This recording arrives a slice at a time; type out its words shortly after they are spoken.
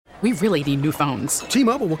We really need new phones.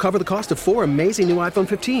 T-Mobile will cover the cost of 4 amazing new iPhone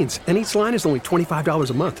 15s, and each line is only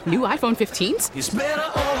 $25 a month. New iPhone 15s? It's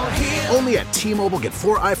better over here. Only at T-Mobile, get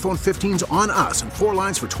 4 iPhone 15s on us and 4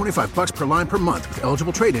 lines for $25 per line per month with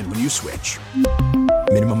eligible trade-in when you switch.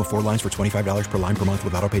 Minimum of 4 lines for $25 per line per month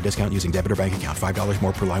with autopay discount using debit or bank account. $5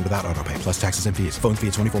 more per line without autopay, plus taxes and fees. Phone fee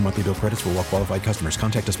at 24 monthly bill credits for well-qualified customers.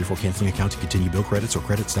 Contact us before canceling account to continue bill credits or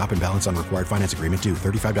credit stop and balance on required finance agreement due.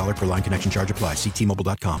 $35 per line connection charge applies. See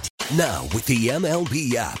T-Mobile.com. Now, with the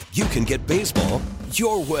MLB app, you can get baseball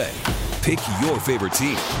your way. Pick your favorite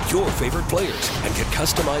team, your favorite players, and get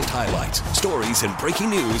customized highlights, stories, and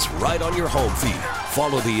breaking news right on your home feed.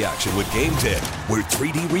 Follow the action with Game Day, where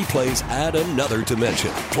 3D replays add another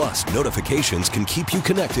dimension. Plus, notifications can keep you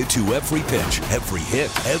connected to every pitch, every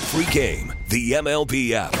hit, every game. The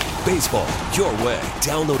MLB app. Baseball your way.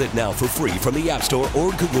 Download it now for free from the App Store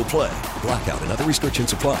or Google Play. Blackout and other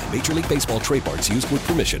restrictions apply. Major League Baseball trademarks used with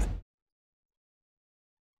permission.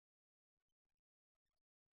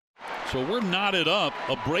 So we're knotted up.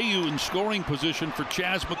 Abreu in scoring position for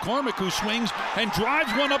Chas McCormick, who swings and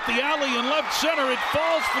drives one up the alley in left center. It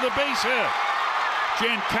falls for the base hit.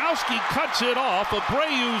 Jankowski cuts it off.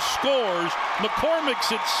 Abreu scores.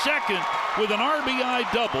 McCormick's at second with an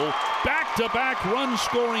RBI double. Back-to-back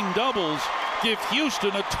run-scoring doubles give Houston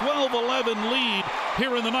a 12-11 lead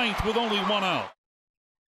here in the ninth with only one out.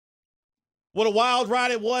 What a wild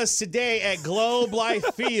ride it was today at Globe Life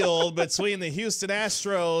Field between the Houston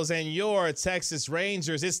Astros and your Texas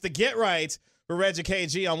Rangers. It's the Get Right for Reggie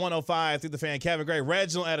KG on 105 through the Fan. Kevin Gray,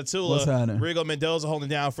 Reginald Atatula, what's happening? Rigo Mendoza holding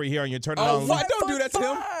down for you here on your Turn It On. What? Don't do that to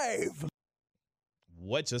him.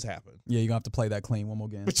 What just happened? Yeah, you're going to have to play that clean one more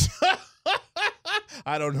game.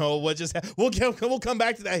 I don't know what just happened. We'll come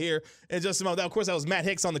back to that here in just a moment. Of course, that was Matt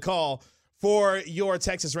Hicks on the call for your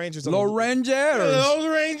Texas Rangers. Los Rangers,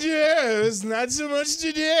 not so much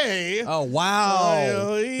today. Oh,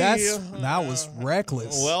 wow. That was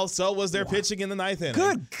reckless. Well, so was their pitching in the ninth inning.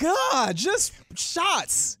 Good God, just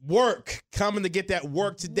shots. Work, coming to get that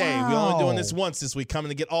work today. Wow. We're only doing this once this week. Coming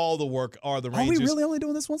to get all the work are the Rangers. Are we really only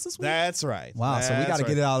doing this once this week? That's right. Wow, That's so we got to right.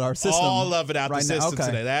 get it out of our system. All of it out right the system now.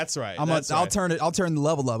 Okay. today. That's right. I'll turn the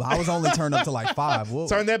level up. I was only turned up to like 5. Whoa.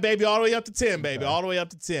 Turn that baby all the way up to 10, baby. Okay. All the way up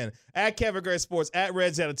to 10. At Kevin Gray Sports, at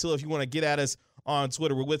Reg Atatula, if you want to get at us on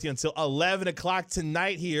Twitter. We're with you until 11 o'clock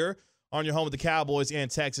tonight here on your home with the Cowboys and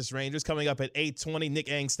Texas Rangers. Coming up at 8:20, Nick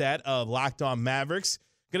Angstad of Locked On Mavericks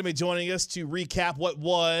going to be joining us to recap what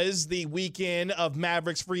was the weekend of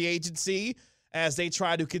Mavericks free agency as they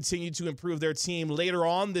try to continue to improve their team later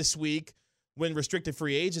on this week when restricted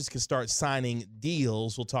free agents can start signing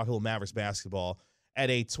deals. We'll talk a little Mavericks basketball at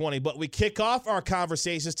 8:20. But we kick off our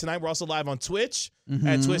conversations tonight. We're also live on Twitch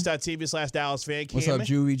at twitch.tv/DallasFanCam. What's up,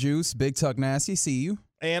 Juvie Juice? Big Tuck Nasty, see you.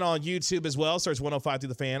 And on YouTube as well. Search 105 through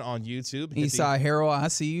the Fan on YouTube. Eastside Hero, I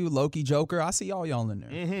see you. Loki Joker, I see y'all in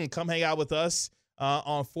there. Come hang out with us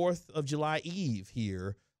on 4th of July Eve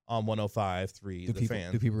here on 105.3 The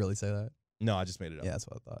Fan. Do people really say that? No, I just made it up. Yeah, that's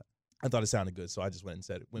what I thought. I thought it sounded good, so I just went and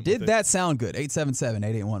said it. Did that sound good?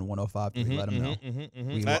 877-881-1053. Let them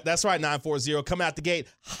know. That's right, 940. Coming out the gate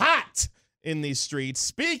hot in these streets.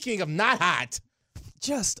 Speaking of not hot.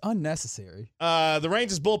 Just unnecessary. The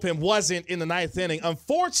Rangers bullpen wasn't in the ninth inning.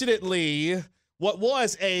 Unfortunately, what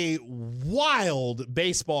was a wild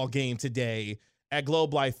baseball game today at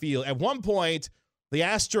Globe Life Field. At one point, the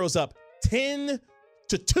Astros up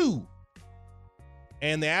 10-2.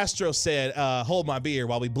 And the Astros said, hold my beer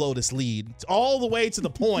while we blow this lead. All the way to the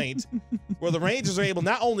point where the Rangers are able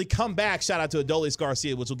not only come back, shout out to Adolis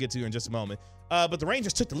Garcia, which we'll get to here in just a moment, but the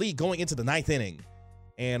Rangers took the lead going into the ninth inning.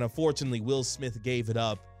 And unfortunately, Will Smith gave it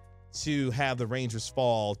up to have the Rangers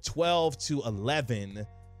fall 12-11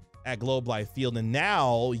 at Globe Life Field. And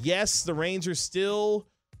now, yes, the Rangers still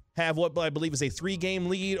have what I believe is a 3-game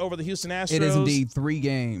lead over the Houston Astros. It is indeed 3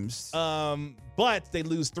 games. But they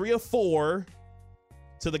lose 3 of 4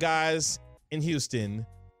 to the guys in Houston,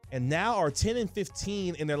 and now are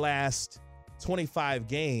 10-15 in their last 25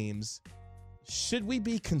 games. Should we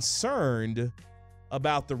be concerned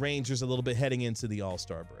about the Rangers a little bit heading into the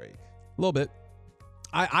All-Star break? A little bit.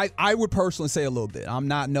 I would personally say a little bit. I'm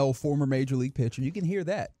not no former Major League pitcher. You can hear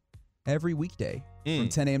that every weekday from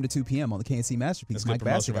 10 a.m. to 2 p.m. on the KNC Masterpiece. Mike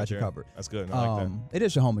Bassett got you covered. That's good. I like that. It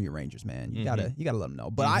is your home of your Rangers, man. You gotta let them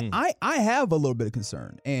know. But I have a little bit of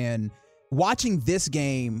concern, and watching this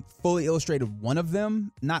game fully illustrated one of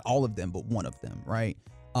them, not all of them, but one of them, right?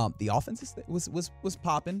 The offense was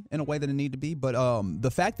popping in a way that it needed to be, but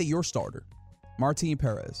the fact that your starter, Martin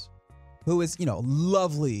Perez, who is,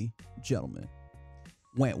 lovely gentleman,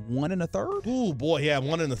 went 1 1/3. Ooh, boy, yeah,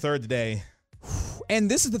 1 1/3 today. And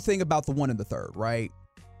this is the thing about the 1 1/3, right?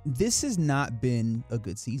 this has not been a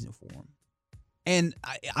good season for him. And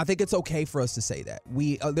I think it's okay for us to say that.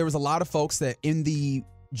 There was a lot of folks that in the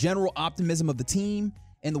general optimism of the team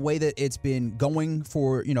and the way that it's been going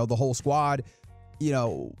for, the whole squad,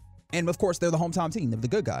 and of course they're the hometown team. They're the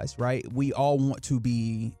good guys, right? We all want to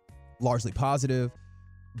be largely positive,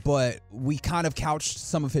 but we kind of couched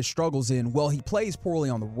some of his struggles in, well, he plays poorly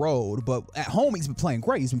on the road, but at home he's been playing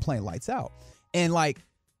great. He's been playing lights out. And I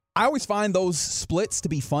always find those splits to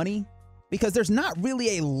be funny because there's not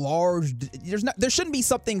really there shouldn't be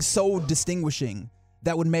something so distinguishing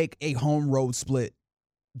that would make a home road split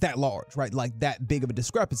that large, right? Like that big of a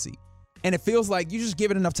discrepancy. And it feels like you just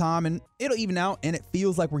give it enough time and it'll even out. And it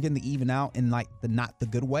feels like we're getting the even out in the not the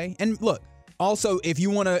good way. And look, also, if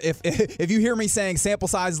you want to, if you hear me saying sample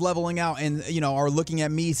size leveling out and, are looking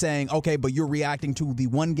at me saying, okay, but you're reacting to the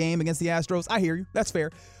one game against the Astros, I hear you. That's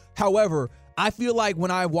fair. However, I feel like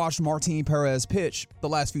when I watched Martin Perez pitch the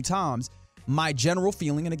last few times, my general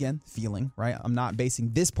feeling, and again, feeling, right? I'm not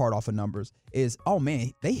basing this part off of numbers, is, oh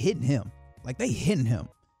man, they hitting him. They hitting him.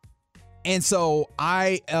 And so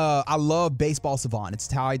I love Baseball Savant. It's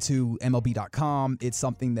tied to MLB.com. It's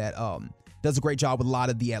something that does a great job with a lot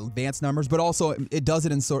of the advanced numbers, but also it does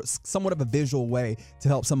it in somewhat of a visual way to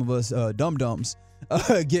help some of us dum-dums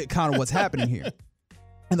get kind of what's happening here.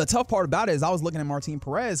 And the tough part about it is I was looking at Martin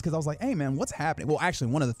Perez because I was like, hey, man, what's happening? Well,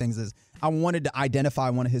 actually, one of the things is I wanted to identify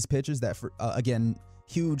one of his pitches that, again,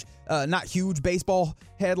 not huge baseball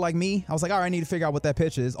head like me. I was like, all right, I need to figure out what that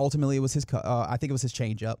pitch is. Ultimately, it was I think it was his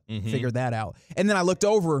changeup. Figured that out. And then I looked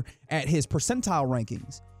over at his percentile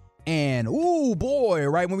rankings. And, ooh, boy,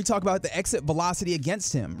 right, when we talk about the exit velocity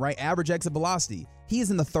against him, right, average exit velocity, he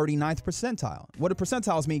is in the 39th percentile. What do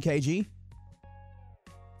percentiles mean, KG?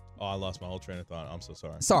 Oh, I lost my whole train of thought. I'm so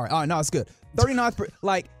sorry. Sorry. All right, no, it's good.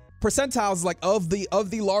 39th, percentiles is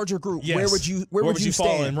of the larger group. Yes. Where would you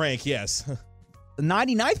fall stand? in rank? Yes. The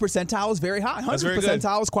 99th percentile is very high. 100th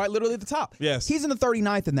percentile is quite literally at the top. Yes. He's in the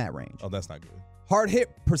 39th in that range. Oh, that's not good. Hard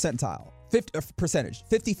hit percentile, percentage,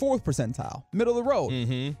 54th percentile, middle of the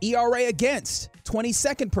road. ERA against,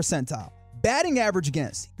 22nd percentile. Batting average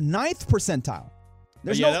against, 9th percentile.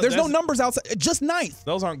 There's no numbers outside, just 9th.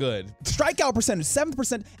 Those aren't good. Strikeout percentage,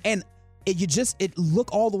 7%. And it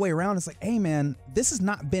look all the way around. It's like, hey, man, this has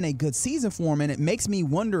not been a good season for him. And it makes me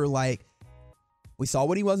wonder, we saw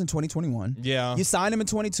what he was in 2021. Yeah. You signed him in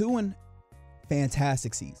 22 and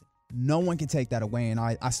fantastic season. No one can take that away. And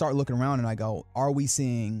I start looking around and I go, are we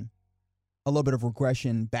seeing a little bit of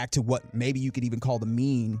regression back to what maybe you could even call the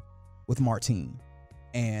mean with Martin?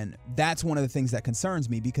 And that's one of the things that concerns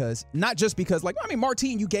me because not just because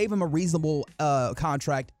Martin, you gave him a reasonable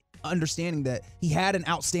contract, understanding that he had an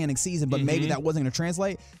outstanding season, but maybe that wasn't going to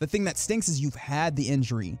translate. The thing that stinks is you've had the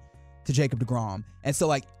injury to Jacob deGrom. And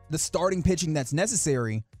so the starting pitching that's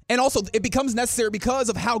necessary, and also it becomes necessary because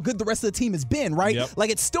of how good the rest of the team has been, right? Yep.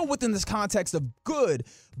 It's still within this context of good,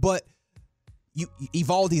 but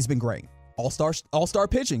Evaldi's been great. All-star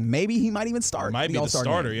pitching. Maybe he might even start. Might be the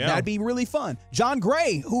starter, game. yeah. That'd be really fun. John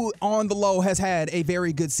Gray, who on the low has had a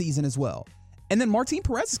very good season as well. And then Martin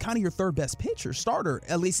Perez is kind of your third best pitcher, starter,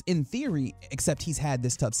 at least in theory, except he's had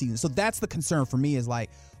this tough season. So that's the concern for me is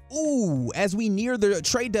as we near the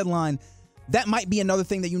trade deadline, that might be another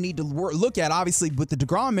thing that you need to look at, obviously, with the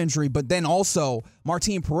DeGrom injury, but then also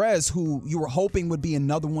Martin Perez, who you were hoping would be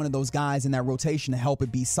another one of those guys in that rotation to help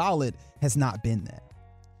it be solid, has not been that.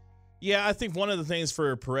 Yeah, I think one of the things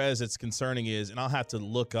for Perez that's concerning is, and I'll have to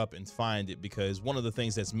look up and find it because one of the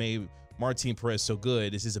things that's made Martin Perez so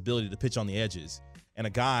good is his ability to pitch on the edges. And a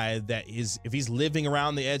guy that is, if he's living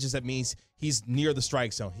around the edges, that means he's near the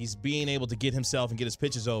strike zone. He's being able to get himself and get his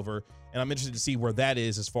pitches over. And I'm interested to see where that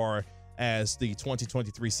is as far as the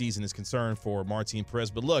 2023 season is concerned for Martin Perez.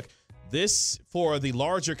 But look, this, for the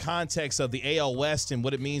larger context of the AL West and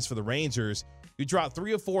what it means for the Rangers, you dropped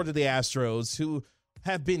 3 of 4 to the Astros, who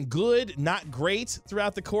have been good, not great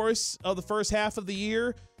throughout the course of the first half of the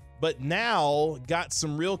year, but now got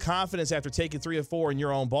some real confidence after taking 3 of 4 in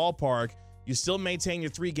your own ballpark. You still maintain your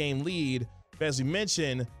 3-game lead, but as we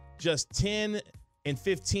mentioned, just 10 and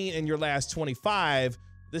 15 in your last 25.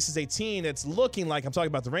 This is a team that's looking like, I'm talking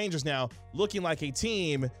about the Rangers now, looking like a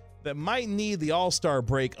team that might need the All-Star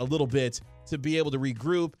break a little bit to be able to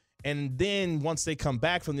regroup, and then once they come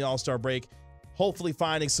back from the All-Star break, hopefully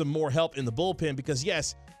finding some more help in the bullpen because,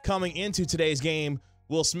 yes, coming into today's game,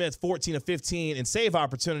 Will Smith 14 of 15 in save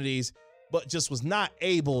opportunities, but just was not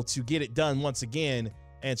able to get it done once again.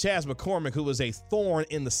 And Chas McCormick, who was a thorn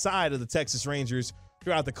in the side of the Texas Rangers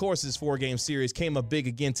throughout the course of this 4-game series, came up big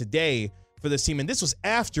again today for this team. And this was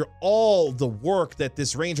after all the work that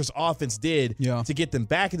this Rangers offense did to get them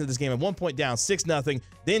back into this game. At one point down 6-0,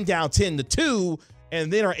 then down 10-2,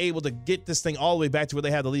 and then are able to get this thing all the way back to where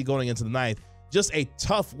they had the lead going into the ninth. Just a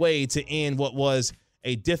tough way to end what was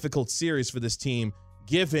a difficult series for this team,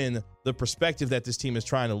 given the perspective that this team is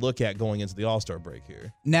trying to look at going into the All-Star break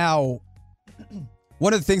here. Now,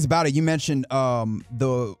 one of the things about it, you mentioned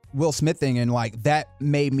the Will Smith thing, and like that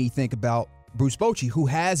made me think about Bruce Bochy, who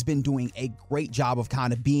has been doing a great job of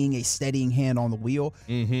kind of being a steadying hand on the wheel.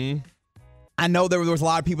 Mm-hmm. I know there was a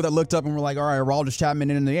lot of people that looked up and were like, all right, Aroldis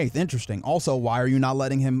Chapman in the 8th. Interesting. Also, why are you not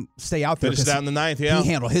letting him stay out there? Finish it out in the 9th, yeah. He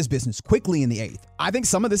handled his business quickly in the 8th. I think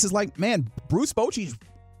some of this is like, man, Bruce Bochy's,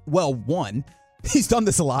 well, one, he's done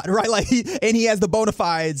this a lot, right? Like, he has the bona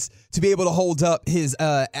fides to be able to hold up his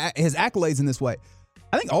accolades in this way.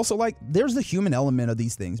 I think also, like, there's the human element of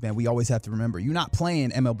these things, man. We always have to remember, you're not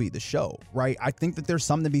playing MLB The Show, right? I think that there's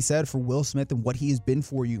something to be said for Will Smith and what he has been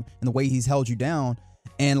for you and the way he's held you down.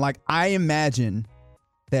 And, like, I imagine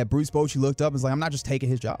that Bruce Bochy looked up and was like, I'm not just taking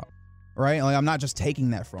his job, right? Like, I'm not just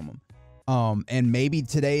taking that from him. And maybe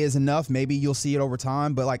today is enough. Maybe you'll see it over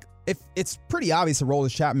time. But, like, if it's pretty obvious that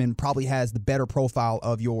Aroldis Chapman probably has the better profile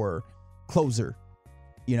of your closer,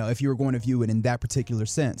 you know, if you were going to view it in that particular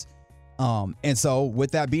sense. And so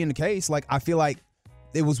with that being the case, like, I feel like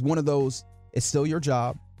it was one of those, it's still your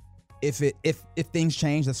job. If things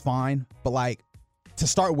change, that's fine. But like, to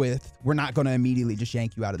start with, we're not going to immediately just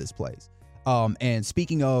yank you out of this place. And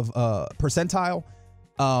speaking of percentile,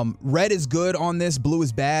 red is good on this, blue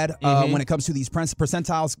is bad when it comes to these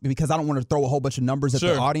percentiles, because I don't want to throw a whole bunch of numbers at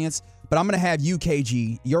the audience. But I'm going to have you,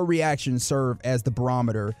 KG, your reaction serve as the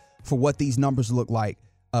barometer for what these numbers look like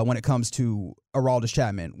when it comes to Aroldis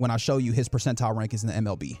Chapman when I show you his percentile rankings in the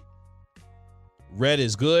MLB. Red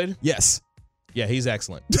is good? Yes. Yeah, he's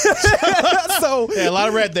excellent. So yeah, a lot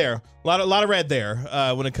of red there. A lot of red there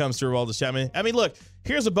when it comes to Aroldis Chapman. I mean, look,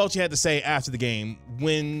 here's what Bochy had to say after the game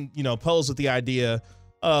when, you know, posed with the idea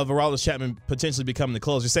of Aroldis Chapman potentially becoming the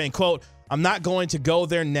closer, saying, quote, "I'm not going to go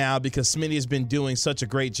there now because Smitty has been doing such a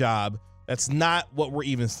great job. That's not what we're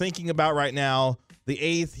even thinking about right now. The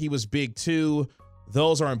 8th, he was big too.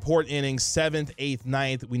 Those are important innings, 7th, 8th,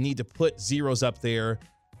 9th. We need to put zeros up there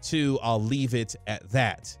too. I'll leave it at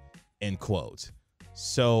that," end quote.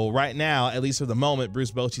 So right now, at least for the moment,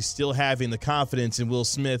 Bruce Bochy still having the confidence in Will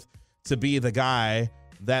Smith to be the guy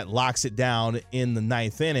that locks it down in the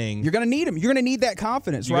 9th inning. You're going to need him. You're going to need that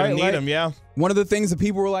confidence, You're right? You're going to need him, yeah. One of the things that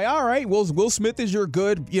people were like, all right, Will Smith is your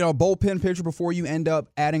good, you know, bullpen pitcher before you end up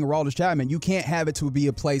adding Aroldis Chapman. You can't have it to be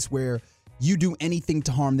a place where you do anything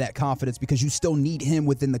to harm that confidence because you still need him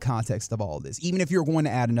within the context of all of this, even if you're going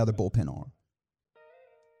to add another bullpen arm.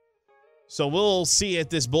 So we'll see if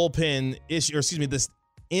this bullpen issue, or excuse me, this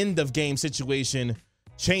end of game situation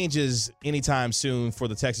changes anytime soon for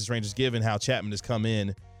the Texas Rangers, given how Chapman has come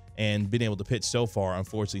in and been able to pitch so far.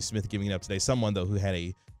 Unfortunately, Smith giving it up today. Someone, though, who had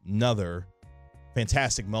another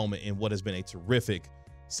fantastic moment in what has been a terrific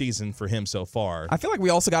season for him so far. I feel like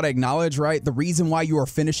we also got to acknowledge, right, the reason why you are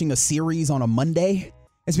finishing a series on a Monday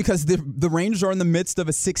is because the Rangers are in the midst of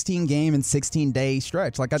a 16-game and 16-day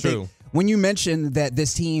stretch. Like, I think when you mentioned that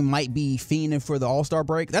this team might be fiending for the All-Star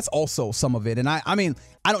break, that's also some of it. And I mean,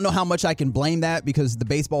 I don't know how much I can blame that because the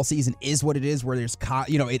baseball season is what it is, where there's,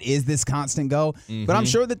 it is this constant go. Mm-hmm. But I'm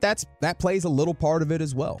sure that plays a little part of it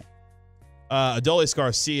as well. Adolis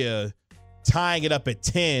Garcia tying it up at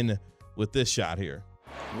 10 with this shot here.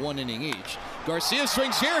 1 inning each. Garcia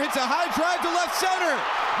swings here, hits a high drive to left center.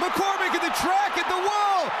 McCormick at the track at the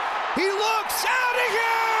wall. He looks out of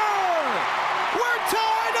here. We're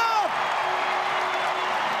tied up.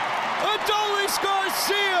 Adolis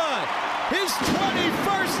Garcia, his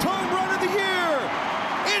 21st home run of the year.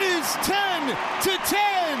 It is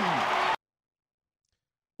 10-10.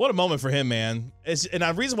 What a moment for him, man. And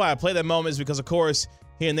the reason why I play that moment is because, of course,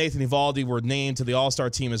 he and Nathan Eovaldi were named to the All-Star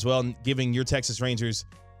team as well, giving your Texas Rangers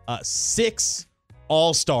 6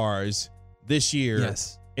 All-Stars this year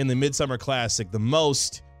in the Midsummer Classic, the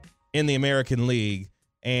most in the American League.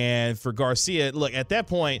 And for Garcia, look, at that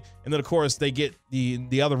point, and then, of course, they get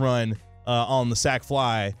the other run on the sac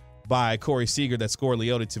fly by Corey Seager that scored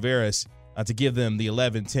Leody Taveras to give them the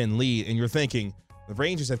 11-10 lead. And you're thinking, the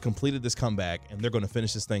Rangers have completed this comeback, and they're going to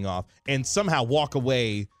finish this thing off and somehow walk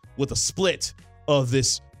away with a split of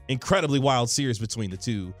this incredibly wild series between the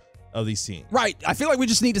two of these teams. Right. I feel like we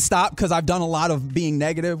just need to stop because I've done a lot of being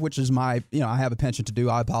negative, which is I have a penchant to do.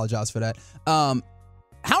 I apologize for that.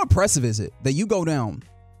 How impressive is it that you go down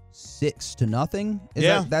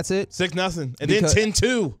 6-0? That's it? 6-0. And then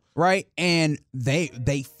 10-2. right? And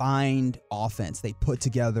they find offense. They put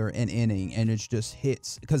together an inning, and it's just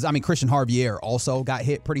hits. Because, I mean, Christian Javier also got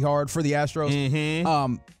hit pretty hard for the Astros.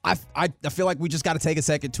 Mm-hmm. I feel like we just got to take a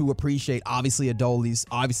second to appreciate, obviously, Adolis,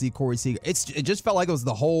 obviously, Corey Seager. It just felt like it was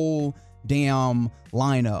the whole damn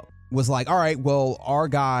lineup was like, all right, well, our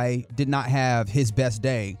guy did not have his best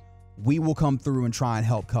day. We will come through and try and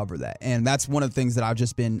help cover that. And that's one of the things that I've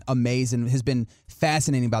just been amazed and has been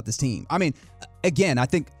fascinating about this team. I mean, again, I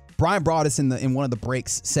think Brian Broaddus in one of the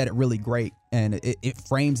breaks said it really great, and it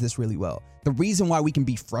frames this really well. The reason why we can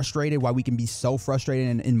be frustrated, why we can be so frustrated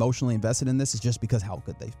and emotionally invested in this is just because how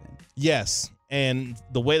good they've been. Yes, and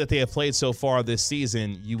the way that they have played so far this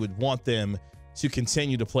season, you would want them to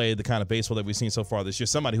continue to play the kind of baseball that we've seen so far this year.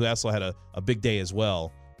 Somebody who also had a big day as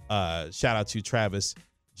well. Shout out to Travis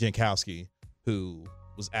Jankowski, who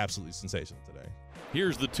was absolutely sensational today.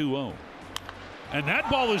 Here's the 2-0. And that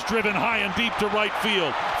ball is driven high and deep to right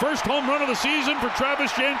field. First home run of the season for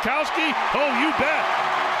Travis Jankowski? Oh, you bet.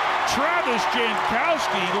 Travis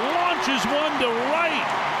Jankowski launches one to right.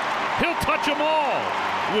 He'll touch them all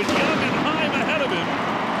with Young and Heim ahead of him.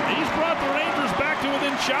 He's brought the Rangers back to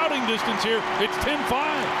within shouting distance here. It's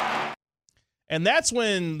 10-5. And that's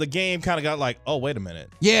when the game kind of got like, oh, wait a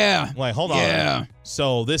minute. Yeah. Like, hold on. Yeah.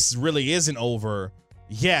 So this really isn't over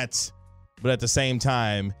yet. But at the same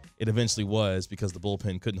time, it eventually was because the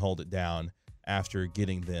bullpen couldn't hold it down after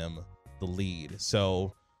getting them the lead.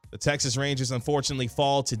 So the Texas Rangers unfortunately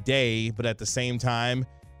fall today, but at the same time,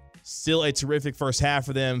 still a terrific first half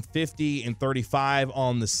for them, 50-35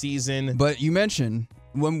 on the season. But you mentioned,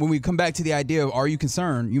 when we come back to the idea of are you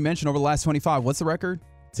concerned, you mentioned over the last 25, what's the record?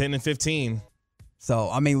 10-15.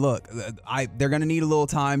 So, I mean, look, they're going to need a little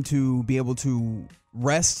time to be able to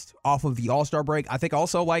rest off of the All-Star break. I think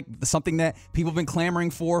also, like, something that people have been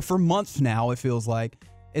clamoring for months now, it feels like,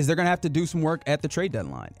 is they're going to have to do some work at the trade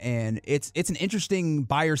deadline. And it's an interesting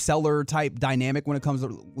buyer-seller type dynamic when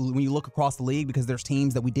you look across the league, because there's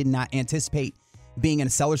teams that we did not anticipate being in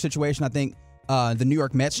a seller situation. I think the New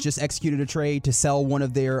York Mets just executed a trade to sell one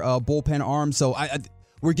of their bullpen arms. So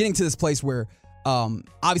we're getting to this place where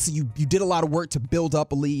obviously you did a lot of work to build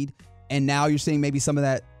up a lead, and now you're seeing maybe some of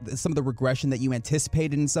the regression that you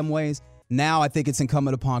anticipated in some ways. Now I think it's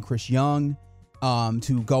incumbent upon Chris Young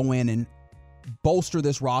to go in and bolster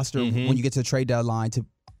this roster when you get to the trade deadline, to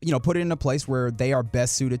put it in a place where they are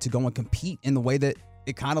best suited to go and compete in the way that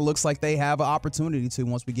it kind of looks like they have an opportunity to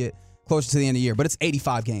once we get closer to the end of the year. But it's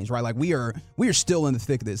 85 games, right? Like we are still in the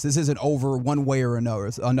thick of this. This isn't over one way or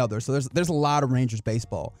another. So there's a lot of Rangers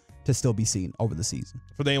baseball to still be seen over the season.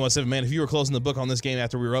 For the A17, man, if you were closing the book on this game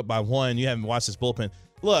after we were up by 1, you haven't watched this bullpen.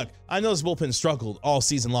 Look, I know this bullpen struggled all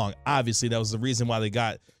season long. Obviously, that was the reason why they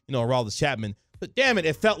got, Aroldis Chapman. But damn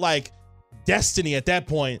it felt like destiny at that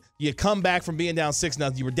point. You come back from being down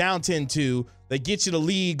 6-0. You were down 10-2. They get you the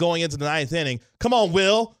lead going into the 9th inning. Come on,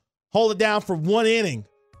 Will. Hold it down for 1 inning.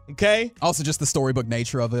 Okay? Also, just the storybook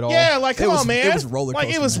nature of it all. Yeah, like, come on, man. It was roller coaster.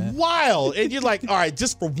 Like, it was wild. And you're like, all right,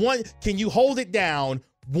 just for one, can you hold it down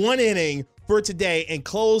 1 inning for today and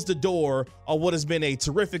close the door on what has been a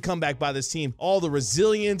terrific comeback by this team? All the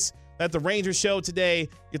resilience that the Rangers showed today.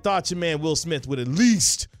 You thought your man Will Smith would at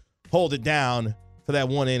least hold it down for that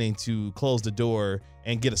 1 inning to close the door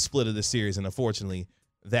and get a split of the series. And unfortunately,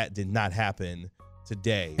 that did not happen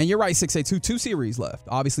today. And you're right, 6-8, two series left.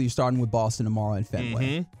 Obviously, you're starting with Boston tomorrow in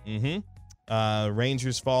Fenway.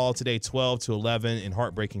 Rangers fall today 12-11 in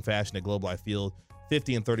heartbreaking fashion at Globe Life Field.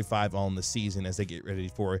 50-35 on the season as they get ready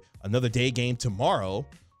for another day game tomorrow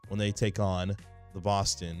when they take on the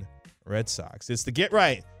Boston Red Sox. It's the Get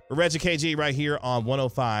Right with Reggie KG right here on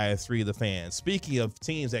 105.3 The Fan. Speaking of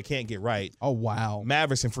teams that can't get right. Oh, wow.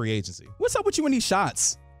 Mavericks and free agency. What's up with you in these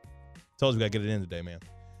shots? Told you we got to get it in today, man.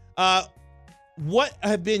 What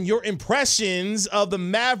have been your impressions of the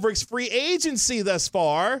Mavericks free agency thus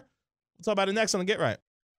far? We'll talk about it next on the Get Right.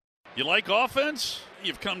 You like offense?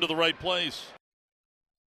 You've come to the right place.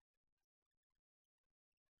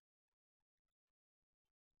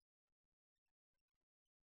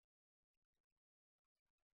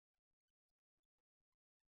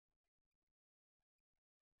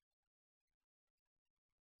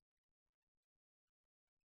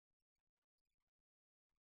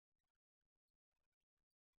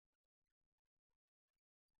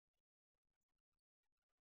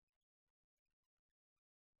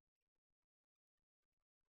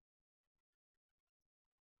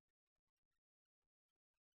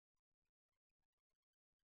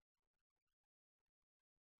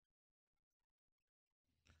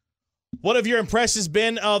 What have your impressions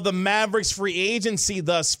been of the Mavericks free agency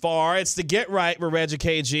thus far? It's the Get Right with Reggie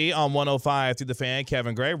KG on 105 through the Fan.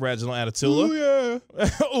 Kevin Gray, Reginald Atatula. Ooh,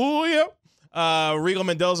 yeah. Ooh, yeah. Regal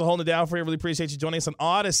Mendoza holding it down for you. Really appreciate you joining us on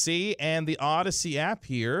Odyssey and the Odyssey app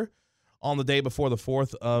here on the day before the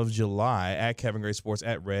 4th of July at Kevin Gray Sports,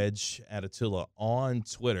 at Reg Atatula on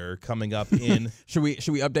Twitter. Coming up in Should we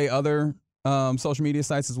update other social media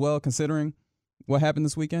sites as well, considering what happened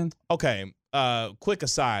this weekend? Okay. Quick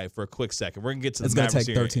aside for a quick second. We're gonna get to It's the gonna Mavericks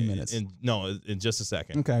take here 13 minutes. In just a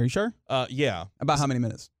second. Okay, are you sure? Yeah. About how many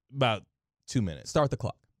minutes? About 2 minutes. Start the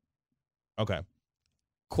clock. Okay.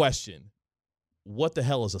 Question: what the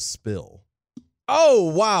hell is a spill?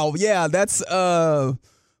 Oh wow, yeah, that's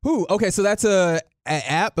Okay, so that's a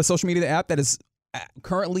app, a social media app that is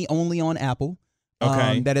currently only on Apple.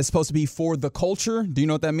 Okay. That is supposed to be for the culture. Do you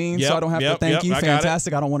know what that means? Yep, So I don't have to thank you. I got it.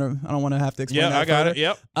 Fantastic. I don't want to have to explain that. Yeah, I got further. it.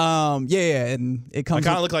 Yep. Yeah, and it I comes.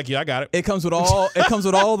 kind of look like you. I got it. It comes with all. It comes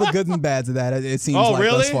with all the goods and bads of that. It seems Oh, like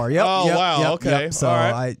really? thus far. Yep. Oh, yep, wow. Yep, Okay. Yep. So All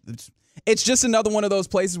right. it's just another one of those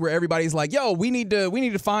places where everybody's like, "Yo, we need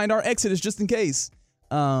to find our exodus just in case."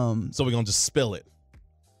 So we're gonna just spill it.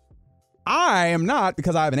 I am not,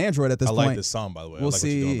 because I have an Android at this I point. like this song, by the way. We'll I like see.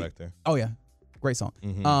 what you're doing back there. Oh yeah, great song.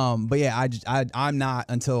 Mhm. But yeah, I'm not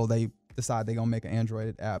until they decide they're gonna make an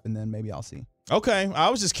Android app, and then maybe I'll see. Okay,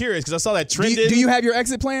 I was just curious because I saw that trending. Do you have your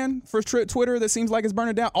exit plan for Twitter that seems like it's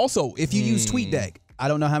burning down? Also, if you use TweetDeck, I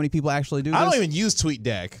don't know how many people actually do this. I don't even use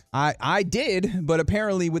TweetDeck. I did, but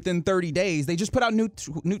apparently within 30 days, they just put out new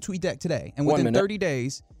TweetDeck today, and within 30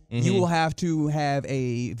 days, you will have to have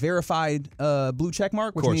a verified blue check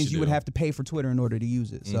mark, which means you would have to pay for Twitter in order to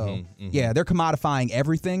use it. So yeah, they're commodifying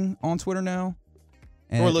everything on Twitter now.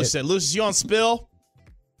 And Or Lucius said, Lucius, you on spill?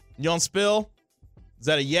 You on spill? Is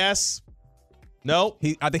that a yes? No.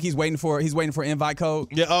 I think he's waiting for invite code.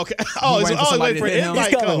 Yeah. Okay. Oh, he's waiting for an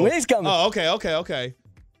invite code. He's coming. Oh, okay.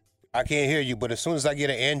 I can't hear you, but as soon as I get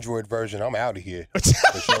an Android version, I'm out of here.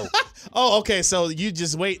 For sure. Oh, okay. So you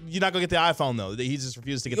just wait. You're not gonna get the iPhone though. He just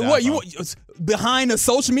refused to get the What iPhone. you behind a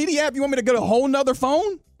social media app? You want me to get a whole nother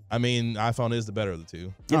phone? I mean, iPhone is the better of the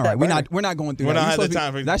two. All right, we're not going through We're that. not having the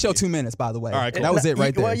time for That's your 2 minutes, by the way. All right, cool. That was it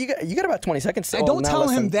right there. Well, you got about 20 seconds. Hey, don't tell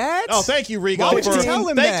him that. Oh, thank you, Rigo. Why would you tell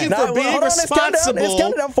him thank that? you for being responsible. It's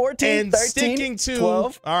counted down 14, and 13, sticking to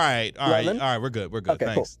 12. All right. 11. We're good. Okay,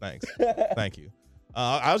 Thanks. Thank you.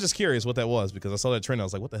 I was just curious what that was because I saw that trend. I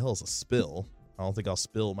was like, what the hell is a spill? I don't think I'll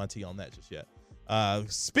spill my tea on that just yet.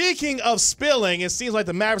 Speaking of spilling, it seems like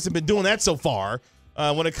the Mavericks have been doing that so far.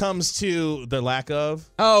 When it comes to the lack of.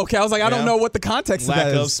 Oh, okay. I was like, I don't know what the context of that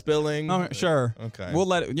is. Lack of spilling. Oh, sure. Okay. We'll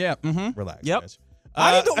let it. Yeah. Mm-hmm. Relax. Yep. Mitch.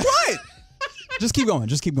 I didn't do what? Just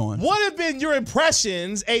keep going. What have been your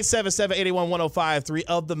impressions, 877-881-1053,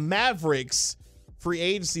 of the Mavericks free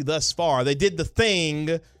agency thus far? They did the thing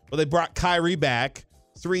where they brought Kyrie back.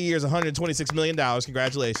 3 years, $126 million.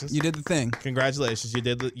 Congratulations. You did the thing. Congratulations. You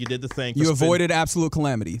did the thing. You avoided absolute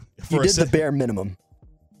calamity. You did the bare minimum.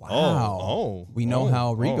 Wow. Oh. We know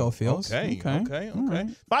how Rigo feels. Okay. Right.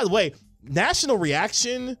 By the way, national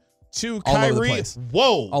reaction to All over the Kyrie. place.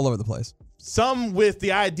 Whoa. All over the place. Some with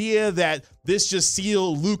the idea that this just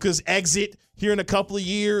sealed Luka's exit here in a couple of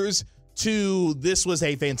years, to this was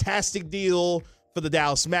a fantastic deal for the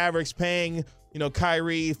Dallas Mavericks, paying,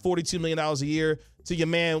 Kyrie $42 million a year, to your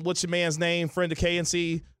man, what's your man's name, friend of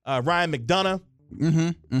KNC, Ryan McDonough.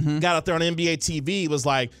 Got out there on NBA TV, was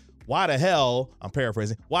like, why the hell, I'm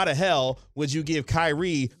paraphrasing, why the hell would you give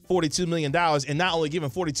Kyrie $42 million and not only give him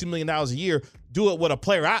 $42 million a year, do it with a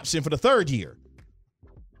player option for the third year?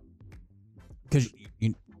 Because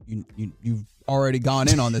you've already gone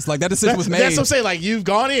in on this. Like, that decision was made. That's what I'm saying. Like, you've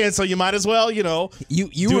gone in, so you might as well, you do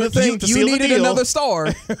the thing to seal the needed deal. another star.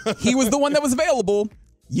 He was the one that was available.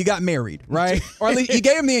 You got married, right? Or at least you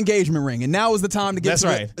gave him the engagement ring, and now is the time to get. That's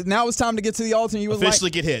right. Now it's time to get to the altar. And you was officially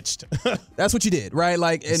like, get hitched. That's what you did, right?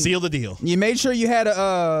 Like, and seal the deal. You made sure you had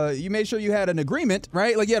an agreement,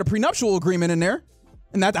 right? Like, you had a prenuptial agreement in there,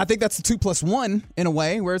 and I think that's the 2+1 in a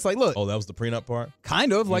way, where it's like, look. Oh, that was the prenup part.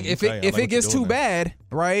 Kind of like if it gets too bad,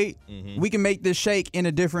 right? We can make this shake in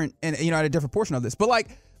a different at a different portion of this, but like.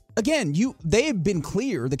 Again, they have been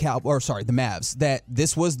clear, the Mavs, that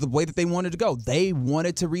this was the way that they wanted to go. They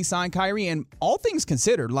wanted to re-sign Kyrie, and all things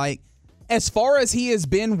considered, like, as far as he has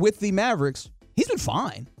been with the Mavericks, he's been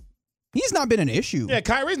fine. He's not been an issue. Yeah,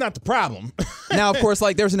 Kyrie's not the problem. Now, of course,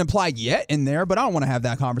 like, there's an implied yet in there, but I don't want to have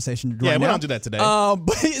that conversation right now. Yeah, we don't do that today.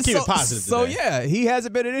 But Keep it positive So, today. yeah, he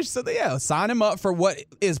hasn't been an issue. So, yeah, sign him up for what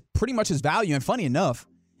is pretty much his value. And funny enough,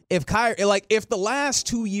 if the last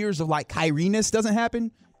 2 years of, like, Kyrie-ness doesn't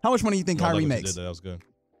happen, how much money do you think Kyrie makes? That was good.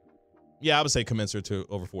 Yeah, I would say commensurate to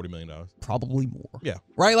over $40 million. Probably more. Yeah.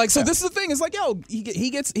 Right? Like, so this is the thing. It's like, yo, he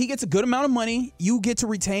gets a good amount of money. You get to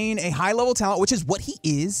retain a high-level talent, which is what he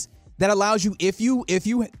is, that allows you, if you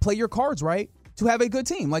play your cards right, to have a good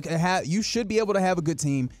team. Like, you should be able to have a good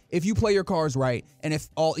team if you play your cards right, and if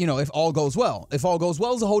all goes well. If all goes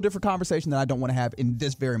well is a whole different conversation that I don't want to have in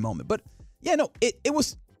this very moment. But yeah, no, it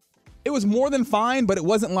was more than fine, but it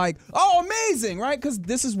wasn't like, oh, amazing, right? Because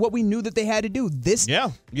this is what we knew that they had to do. Yeah,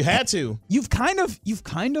 you had to. You've kind of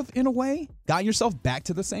in a way got yourself back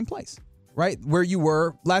to the same place, right? Where you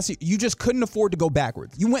were last year. You just couldn't afford to go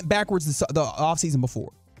backwards. You went backwards the offseason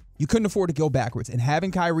before. You couldn't afford to go backwards. And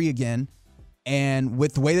having Kyrie again, and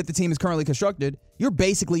with the way that the team is currently constructed, you're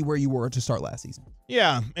basically where you were to start last season.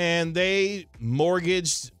 Yeah, and they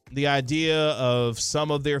mortgaged the idea of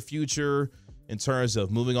some of their future in terms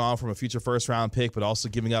of moving on from a future first-round pick, but also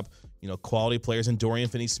giving up, quality players in Dorian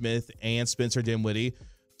Finney-Smith and Spencer Dinwiddie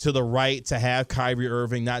to the right to have Kyrie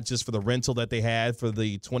Irving, not just for the rental that they had for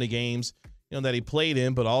the 20 games that he played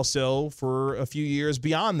in, but also for a few years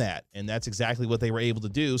beyond that. And that's exactly what they were able to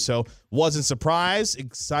do. So wasn't surprised,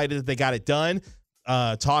 excited that they got it done.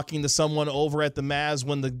 Talking to someone over at the Mavs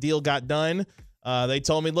when the deal got done, they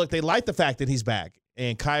told me, look, they like the fact that he's back.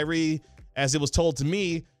 And Kyrie, as it was told to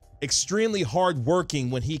me, extremely hardworking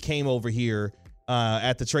when he came over here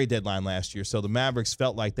at the trade deadline last year. So the Mavericks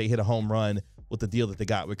felt like they hit a home run with the deal that they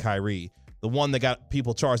got with Kyrie. The one that got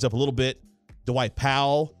people charged up a little bit, Dwight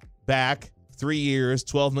Powell back, 3 years,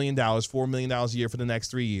 $12 million, $4 million a year for the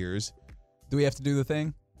next 3 years. Do we have to do the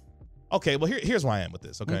thing? Okay, well, here's why I am with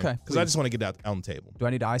this, okay? Because I just want to get that on the table. Do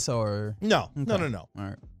I need ISO or? No.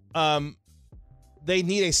 All right. They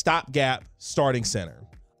need a stopgap starting center.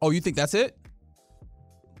 Oh, you think that's it?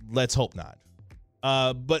 Let's hope not.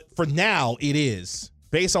 But for now, it is.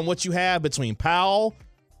 Based on what you have between Powell,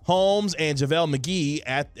 Holmes, and JaVale McGee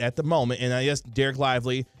at the moment, and I guess Derek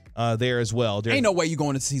Lively there as well. Ain't no way you going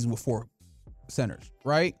into the season with 4 centers,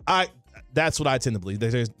 right? That's what I tend to believe.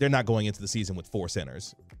 They're not going into the season with 4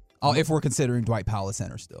 centers. Oh, if we're considering Dwight Powell a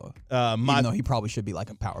center still. Even though he probably should be like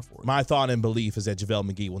a power forward. My thought and belief is that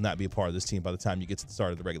JaVale McGee will not be a part of this team by the time you get to the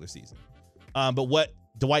start of the regular season. But what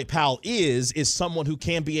Dwight Powell is someone who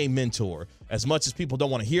can be a mentor. As much as people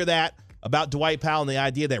don't want to hear that about Dwight Powell and the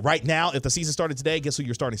idea that right now, if the season started today, guess who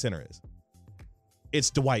your starting center is?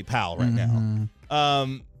 It's Dwight Powell right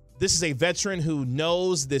now. This is a veteran who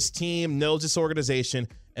knows this team, knows this organization,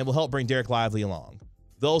 and will help bring Derek Lively along.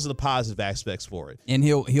 Those are the positive aspects for it. And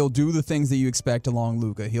he'll do the things that you expect along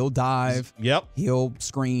Luka. He'll dive. Yep. He'll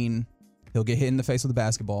screen. He'll get hit in the face with a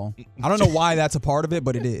basketball. I don't know why that's a part of it,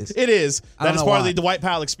 but it is. It is. That is part of the Dwight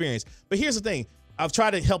Powell experience. But here's the thing. I've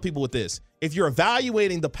tried to help people with this. If you're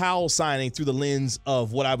evaluating the Powell signing through the lens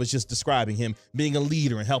of what I was just describing, him being a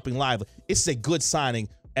leader and helping Lively, it's a good signing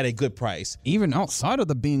at a good price. Even outside of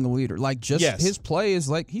the being a leader, like just his play is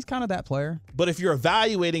like, he's kind of that player. But if you're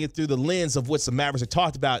evaluating it through the lens of what the Mavericks have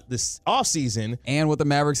talked about this offseason. And what the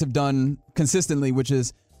Mavericks have done consistently, which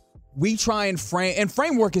is we try and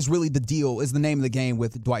framework is really the deal, is the name of the game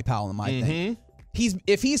with Dwight Powell in my thing.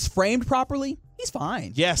 If he's framed properly, he's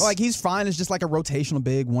fine. Yes. Like he's fine as just like a rotational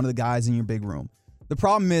big, one of the guys in your big room. The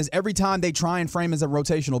problem is every time they try and frame as a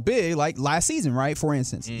rotational big, like last season, right? For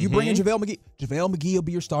instance, you bring in JaVale McGee. JaVale McGee will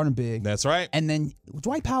be your starting big. That's right. And then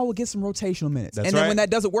Dwight Powell will get some rotational minutes. That's and then right. when that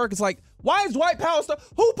doesn't work, it's like, why is Dwight Powell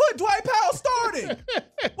who put Dwight Powell starting?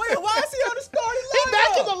 Wait, why is he on the starting lineup? He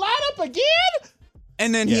back in the lineup again?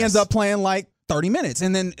 And then he ends up playing like 30 minutes.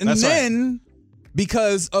 And then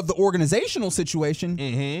because of the organizational situation,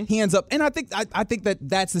 he ends up, and I think that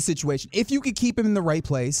that's the situation. If you could keep him in the right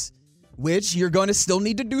place, which you're going to still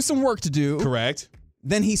need to do some work to do. Correct.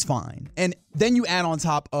 Then he's fine. And then you add on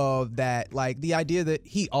top of that, like the idea that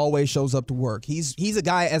he always shows up to work. He's a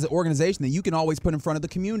guy as an organization that you can always put in front of the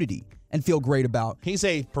community and feel great about. He's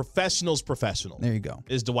a professional's professional. There you go.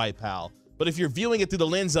 Is Dwight Powell. But if you're viewing it through the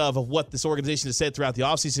lens of what this organization has said throughout the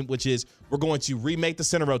offseason, which is we're going to remake the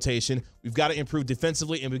center rotation, we've got to improve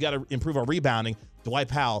defensively, and we've got to improve our rebounding, Dwight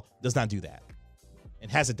Powell does not do that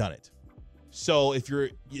and hasn't done it. So if you're,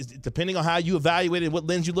 depending on how you evaluate it, what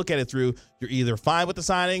lens you look at it through, you're either fine with the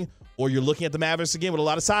signing or you're looking at the Mavericks again with a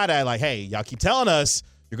lot of side eye, like, hey, y'all keep telling us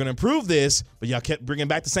you're going to improve this, but y'all kept bringing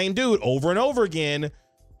back the same dude over and over again.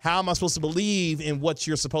 How am I supposed to believe in what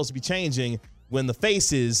you're supposed to be changing when the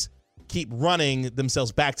faces keep running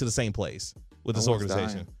themselves back to the same place with this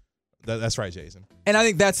organization? That's right, Jason. And I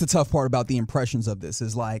think that's the tough part about the impressions of this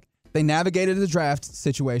is like they navigated the draft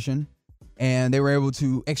situation. And they were able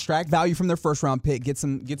to extract value from their first-round pick, get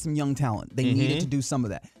some young talent. They needed to do some of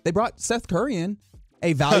that. They brought Seth Curry in,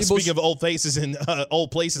 a valuable. Speaking of old faces and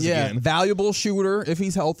old places again. Valuable shooter if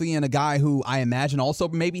he's healthy, and a guy who I imagine also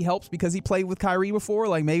maybe helps because he played with Kyrie before.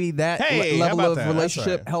 Like maybe that level of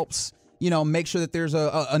relationship helps. Make sure that there's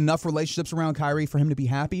enough relationships around Kyrie for him to be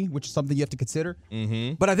happy, which is something you have to consider.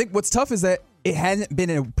 Mm-hmm. But I think what's tough is that it hasn't been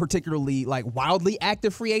a particularly wildly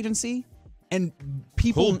active free agency. And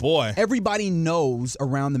everybody knows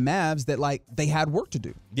around the Mavs that they had work to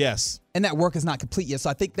do. Yes. And that work is not complete yet. So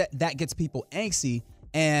I think that gets people angsty.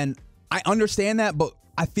 And I understand that, but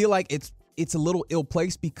I feel like it's a little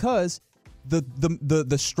ill-placed because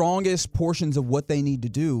the strongest portions of what they need to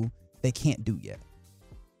do, they can't do yet.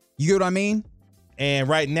 You get what I mean? And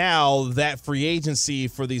right now, that free agency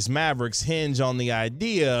for these Mavericks hinge on the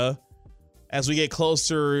idea as we get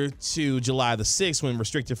closer to July the 6th, when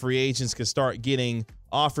restricted free agents can start getting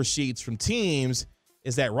offer sheets from teams,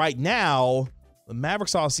 is that right now, the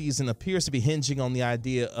Mavericks offseason appears to be hinging on the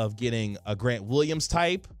idea of getting a Grant Williams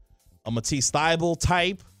type, a Matisse Thybulle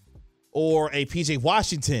type, or a PJ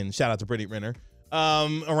Washington, shout out to Brittany Renner,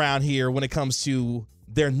 around here when it comes to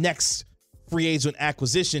their next free agent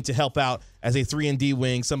acquisition to help out as a 3-and-D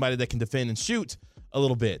wing, somebody that can defend and shoot a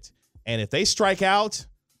little bit. And if they strike out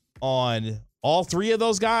on all three of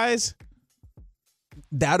those guys,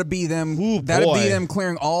 that'd be them. Be them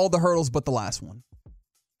clearing all the hurdles but the last one.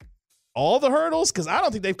 All the hurdles? Because I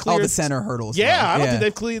don't think they've cleared all the center hurdles. Yeah, I don't think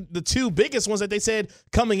they've cleared the two biggest ones that they said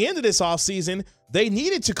coming into this offseason they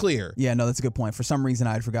needed to clear. Yeah, no, that's a good point. For some reason,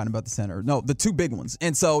 I had forgotten about the center. No, the two big ones.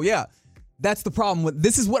 And so, yeah, that's the problem with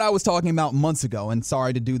this is what I was talking about months ago. And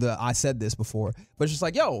sorry to do I said this before, but it's just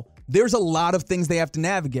there's a lot of things they have to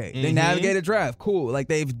navigate. They navigate a draft. Cool.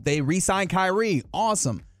 They re-signed Kyrie.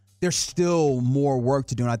 Awesome. There's still more work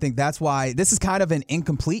to do. And I think that's why this is kind of an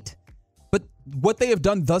incomplete. But what they have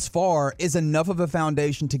done thus far is enough of a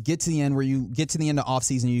foundation to get to the end where you get to the end of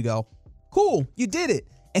offseason and you go, cool, you did it.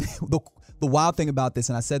 And the wild thing about this,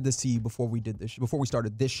 and I said this to you before we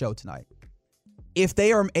started this show tonight, if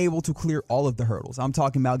they are able to clear all of the hurdles, I'm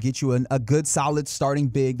talking about get you a good, solid starting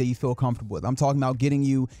big that you feel comfortable with. I'm talking about getting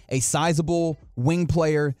you a sizable wing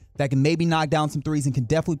player that can maybe knock down some threes and can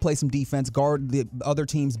definitely play some defense, guard the other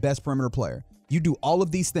team's best perimeter player. You do all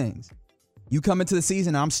of these things. You come into the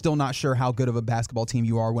season, I'm still not sure how good of a basketball team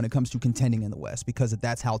you are when it comes to contending in the West because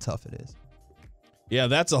that's how tough it is. Yeah,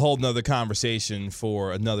 that's a whole nother conversation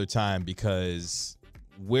for another time because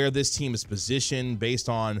where this team is positioned based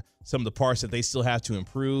on some of the parts that they still have to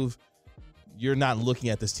improve, you're not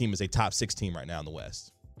looking at this team as a top 6 team right now in the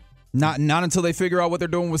West. Not until they figure out what they're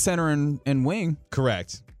doing with center and wing.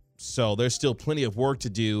 Correct. So there's still plenty of work to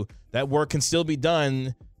do. That work can still be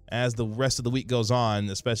done as the rest of the week goes on,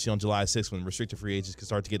 especially on July 6th when restricted free agents can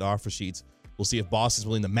start to get offer sheets. We'll see if Boston's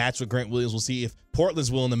willing to match with Grant Williams. We'll see if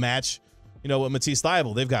Portland's willing to match, with Matisse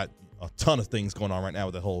Thybulle. They've got a ton of things going on right now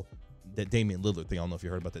with that Damian Lillard thing. I don't know if you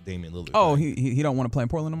heard about that Damian Lillard thing. He don't want to play in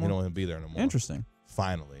Portland anymore? He don't want to be there anymore. Interesting.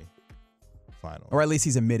 Finally. Or at least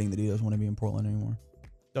he's admitting that he doesn't want to be in Portland anymore.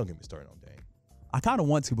 Don't get me started on Dame. I kind of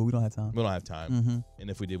want to, but we don't have time. We don't have time. Mm-hmm. And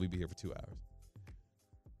if we did, we'd be here for 2 hours.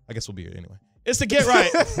 I guess we'll be here anyway. It's the Get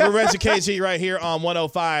Right. We're Reggie KG right here on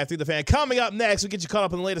 105 through the Fan. Coming up next, we get you caught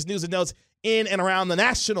up on the latest news and notes in and around the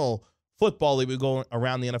National Football League. We go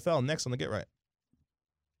around the NFL next on the Get Right.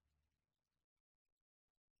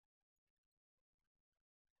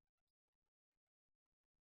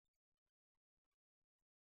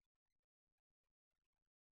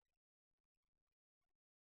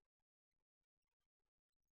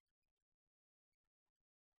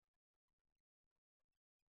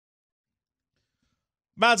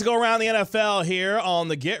 About to go around the NFL here on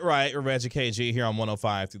the Get Right with Reggie KG here on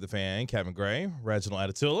 105 through the Fan. Kevin Gray, Reginald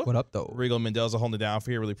Atatula. What up, though? Regal Mendoza holding it down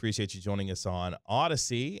for you. Really appreciate you joining us on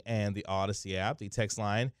Odyssey and the Odyssey app. The text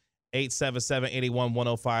line,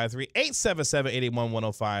 877-881-1053.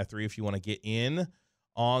 877-881-1053 if you want to get in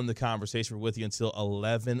on the conversation. We're with you until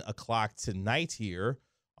 11 o'clock tonight here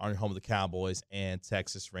on your home of the Cowboys and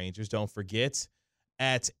Texas Rangers. Don't forget,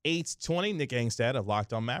 at 8:20, Nick Angstad of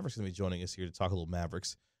Locked On Mavericks is going to be joining us here to talk a little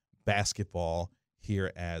Mavericks basketball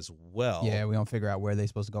here as well. Yeah, we don't figure out where they're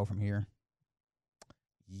supposed to go from here.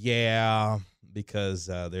 Yeah, because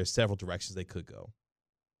there's several directions they could go.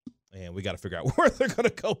 And we got to figure out where they're going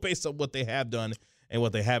to go based on what they have done and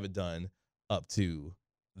what they haven't done up to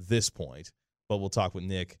this point. But we'll talk with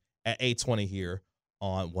Nick at 8:20 here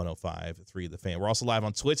on 105.3 The Fan. We're also live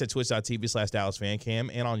on Twitch at twitch.tv/DallasFanCam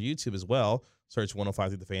and on YouTube as well. Search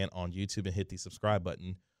 105.3 The Fan on YouTube and hit the subscribe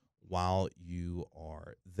button while you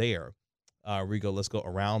are there. Rigo, let's go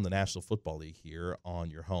around the National Football League here on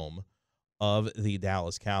your home of the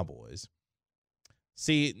Dallas Cowboys.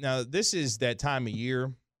 See, now this is that time of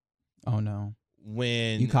year. Oh, no.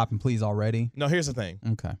 when You copping please already? No, here's the thing.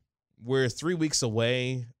 Okay. We're 3 weeks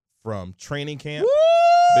away from training camp. Woo!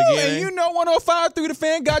 And you know 105 through the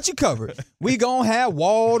fan got you covered. We gonna have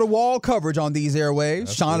wall-to-wall coverage on these airwaves.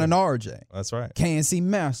 That's Sean good. and RJ. That's right. KNC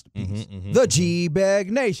Masterpiece. The G-Bag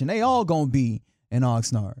Nation. They all gonna be in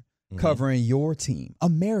Oxnard covering your team,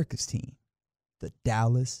 America's team, the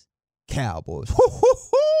Dallas Cowboys.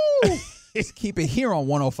 Just keep it here on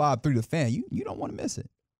 105 through the fan. You don't want to miss it.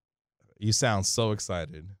 You sound so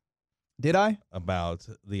excited. Did I? About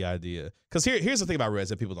the idea. Because here's the thing about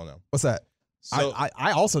Reds that people don't know. What's that? So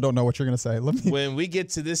I also don't know what you're going to say. When we get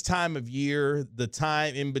to this time of year, the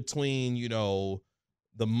time in between,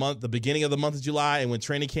 the beginning of the month of July and when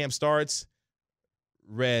training camp starts,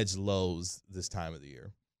 Reds lows this time of the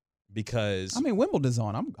year. Because Wimbledon's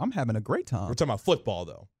on. I'm having a great time. We're talking about football,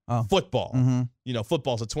 though. Football.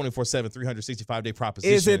 Football's a 24/7, 365-day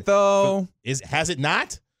proposition. Is it, though? Has it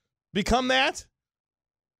not become that?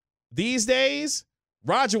 These days,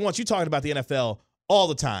 Roger wants you talking about the NFL all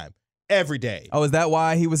the time, every day. Oh, is that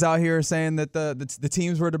why he was out here saying that the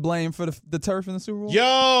teams were to blame for the turf in the Super Bowl?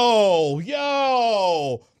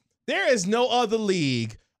 Yo, there is no other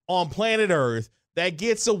league on planet Earth that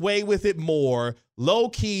gets away with it more,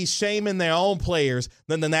 low-key shaming their own players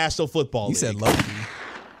than the National Football League. You said low-key.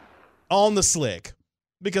 On the slick.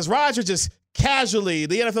 Because Roger the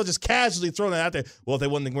NFL just casually throwing that out there. Well, if they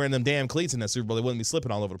wasn't wearing them damn cleats in that Super Bowl, they wouldn't be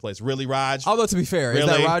slipping all over the place. Really, Raj? Although, to be fair, really?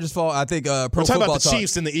 Is that Roger's fault? I think Pro We're talking Football about the Talk.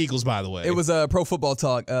 Chiefs and the Eagles, by the way. It was Pro Football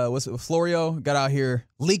Talk. Florio got out here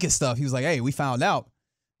leaking stuff. He was like, hey, we found out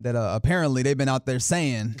that apparently they've been out there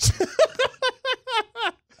saying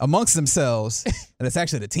amongst themselves that it's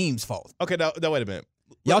actually the team's fault. Okay, now wait a minute.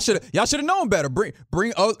 Y'all should have known better.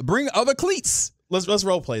 Bring other cleats. Let's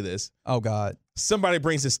role play this. Oh God. Somebody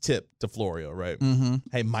brings this tip to Florio, right? Mm-hmm.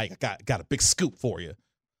 Hey, Mike, I got a big scoop for you.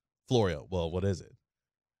 Florio, well, what is it?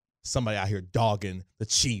 Somebody out here dogging the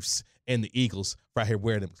Chiefs and the Eagles for out here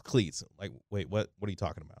wearing them cleats. Like, wait, what are you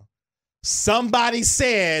talking about? Somebody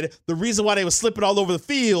said the reason why they were slipping all over the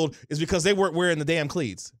field is because they weren't wearing the damn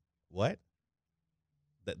cleats. What?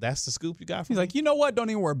 That's the scoop you got from He's me? like, you know what? Don't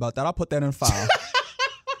even worry about that. I'll put that in a file.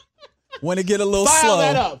 When it get a little File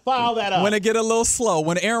slow. File that up. When it get a little slow.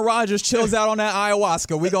 When Aaron Rodgers chills out on that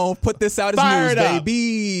ayahuasca, we going to put this out as Fire news, it up.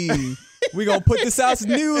 baby. We going to put this out as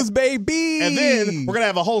news, baby. And then we're going to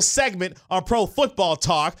have a whole segment on Pro Football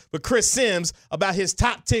Talk with Chris Sims about his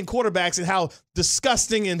top 10 quarterbacks and how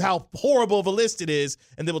disgusting and how horrible of a list it is.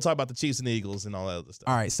 And then we'll talk about the Chiefs and the Eagles and all that other stuff.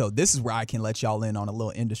 All right, so this is where I can let y'all in on a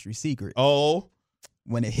little industry secret. Oh.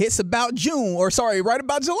 When it hits about June, right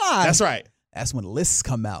about July. That's right. That's when lists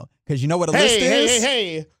come out. Because you know what a list is?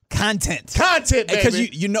 Hey. Content. Content, baby. Because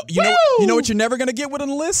you know what you're never going to get with a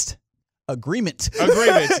list? Agreement.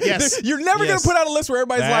 Yes. You're never going to put out a list where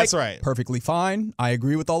everybody's That's like, right. Perfectly fine. I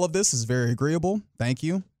agree with all of this. It's very agreeable. Thank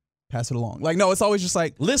you. Pass it along. Like, no, it's always just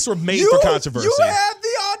like. Lists were made for controversy. You have the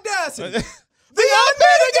audacity. the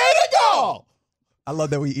unmitigated gall. I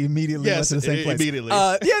love that we immediately went to the same place. Immediately.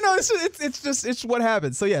 It's what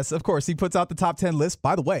happens. So yes, of course, he puts out the top 10 list.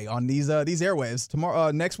 By the way, on these airwaves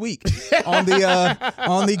tomorrow, next week, on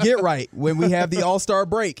the Get Right when we have the All-Star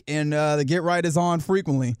break and the Get Right is on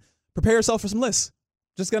frequently. Prepare yourself for some lists.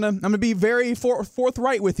 I'm gonna be very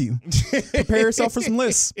forthright with you. Prepare yourself for some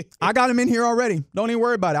lists. I got them in here already. Don't even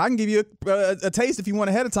worry about it. I can give you a taste if you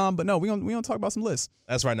want ahead of time. But no, we gonna talk about some lists.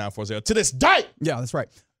 That's right now, 4-0 to this day. Yeah, that's right.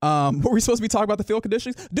 Were we supposed to be talking about the field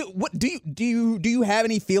conditions? Do you have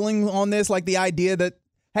any feeling on this? Like the idea that,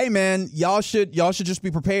 hey man, y'all should just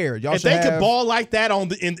be prepared. If they could ball like that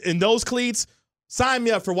in those cleats, sign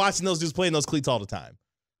me up for watching those dudes play in those cleats all the time.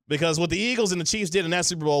 Because what the Eagles and the Chiefs did in that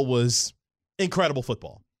Super Bowl was incredible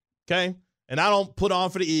football. Okay, and I don't put on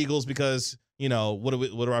for the Eagles because what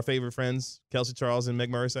do our favorite friends Kelsey Charles and Meg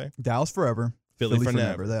Murray say? Dallas forever, Philly for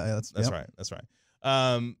never. That's right. That's right.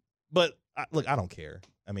 But look, I don't care.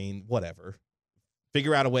 I mean, whatever.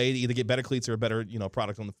 Figure out a way to either get better cleats or a better,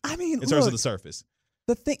 product on the. In terms of the surface.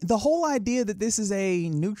 The whole idea that this is a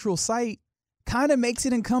neutral site kind of makes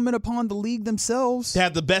it incumbent upon the league themselves to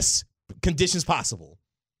have the best conditions possible.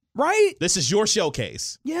 Right? This is your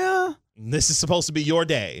showcase. Yeah. This is supposed to be your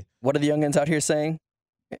day. What are the youngins out here saying?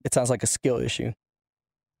 It sounds like a skill issue.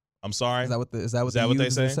 I'm sorry. Is that what they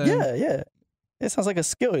say? Yeah. It sounds like a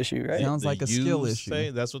skill issue, right? Sounds like a skill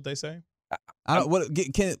issue. That's what they say. I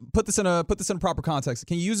don't. Can put this in a proper context?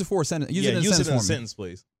 Can you use it for a sentence? Use it in a sentence,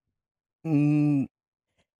 please.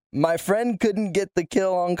 My friend couldn't get the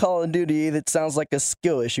kill on Call of Duty. That sounds like a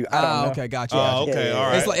skill issue. I don't know. Okay, gotcha. Oh, okay, all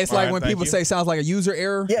right. It's like when people say sounds like a user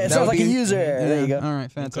error. Yeah, it sounds like a user error. There you go. All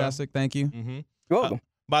right, fantastic. Thank you. Mm-hmm. You're welcome.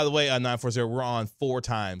 By the way, 940, we're on 4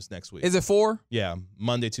 times next week. Is it 4? Yeah,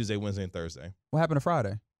 Monday, Tuesday, Wednesday, and Thursday. What happened to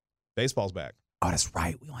Friday? Baseball's back. Oh, that's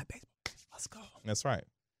right. We like baseball. Let's go. That's right.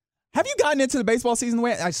 Have you gotten into the baseball season the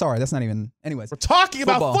way? Sorry, that's not even. Anyways, we're talking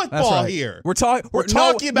about football here. We're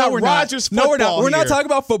talking about Rogers football. No, we're not. We're here. not talking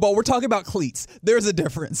about football. We're talking about cleats. There's a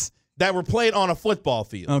difference. That were played on a football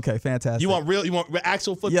field. Okay, fantastic. You want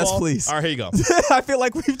actual football? Yes, please. All right, here you go. I feel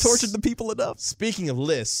like we've tortured the people enough. Speaking of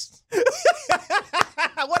lists,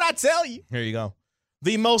 what'd I tell you? Here you go.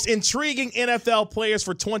 The most intriguing NFL players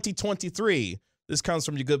for 2023. This comes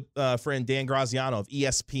from your good friend Dan Graziano of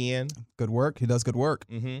ESPN. Good work. He does good work.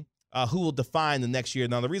 Mm-hmm. Who will define the next year?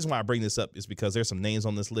 Now, the reason why I bring this up is because there's some names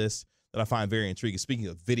on this list that I find very intriguing. Speaking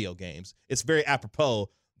of video games, it's very apropos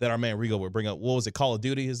that our man Rigo would bring up. What was it, Call of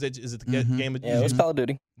Duty? Is it the game? Yeah, it was Call of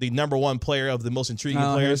Duty. The number one player of the most intriguing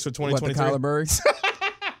players for 2023? Kyler Murray?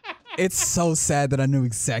 It's so sad that I knew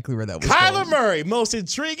exactly where that was Kyler Murray, most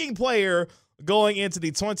intriguing player going into the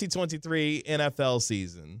 2023 NFL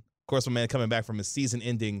season. Of course, my man coming back from his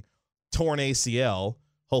season-ending torn ACL.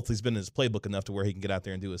 Hopefully he's been in his playbook enough to where he can get out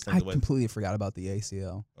there and do his thing. I completely forgot about the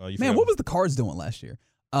ACL. Man, forgot? What was the Cards doing last year?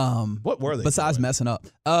 What were they besides doing? Messing up?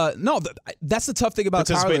 No, that's the tough thing about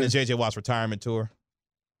participating Kyler. in J.J. Watt's retirement tour.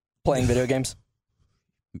 Playing video games.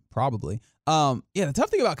 Probably. Yeah, the tough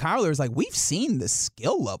thing about Kyler is like we've seen the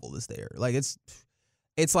skill level is there. Like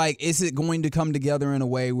it's like, is it going to come together in a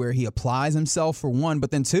way where he applies himself for one,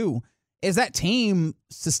 but then two, is that team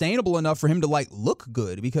sustainable enough for him to like look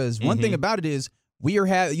good? Because one thing about it is we are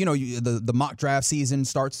the mock draft season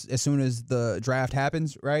starts as soon as the draft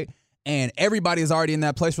happens, right? And everybody is already in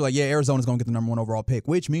that place where like, yeah, Arizona's going to get the number 1 overall pick,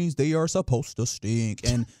 which means they are supposed to stink.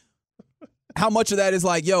 And how much of that is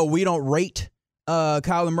like, yo, we don't rate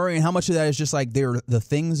Kyler Murray, and how much of that is just like the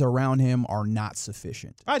things around him are not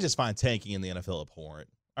sufficient? I just find tanking in the NFL abhorrent.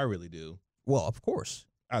 I really do. Well, of course.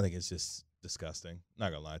 I think it's just disgusting.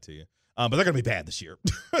 Not gonna lie to you. But they're gonna be bad this year.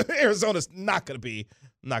 Arizona's not gonna be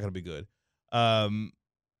good.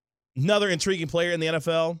 Another intriguing player in the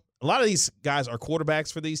NFL. A lot of these guys are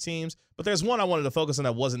quarterbacks for these teams, but there's one I wanted to focus on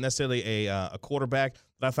that wasn't necessarily a quarterback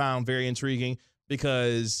that I found very intriguing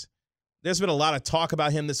because there's been a lot of talk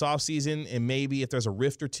about him this offseason, and maybe if there's a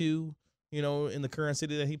rift or two, in the current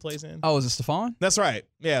city that he plays in. Oh, is it Stephon? That's right.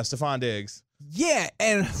 Yeah, Stephon Diggs. Yeah,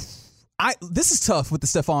 and this is tough with the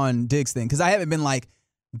Stephon Diggs thing because I haven't been like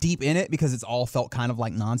deep in it because it's all felt kind of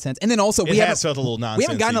like nonsense. And then also we haven't felt a little nonsense. We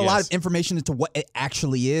haven't gotten a lot of information into what it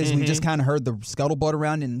actually is. We just kind of heard the scuttlebutt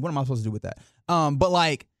around, and what am I supposed to do with that? But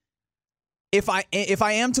like, if I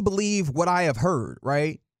am to believe what I have heard,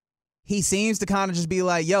 right? He seems to kind of just be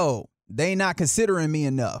like, yo, they not considering me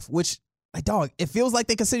enough, which, like, dog, it feels like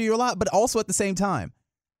they consider you a lot, but also at the same time,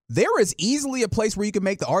 there is easily a place where you can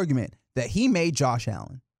make the argument that he made Josh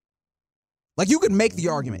Allen. Like, you could make the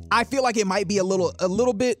argument. I feel like it might be a little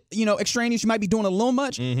bit, extraneous. You might be doing a little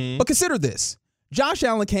much, but consider this. Josh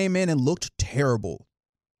Allen came in and looked terrible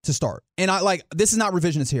to start. And this is not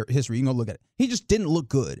revisionist history. You can go look at it. He just didn't look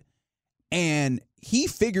good. And he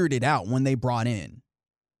figured it out when they brought in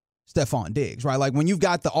Stephon Diggs, right? Like when you've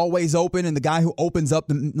got the always open and the guy who opens up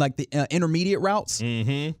the intermediate routes,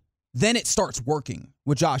 then it starts working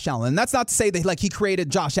with Josh Allen. And that's not to say that he created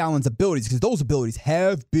Josh Allen's abilities, because those abilities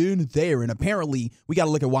have been there. And apparently we got to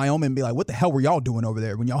look at Wyoming and be like, what the hell were y'all doing over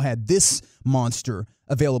there when y'all had this monster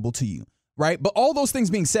available to you, right? But all those things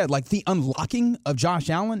being said, like the unlocking of Josh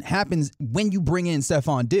Allen happens when you bring in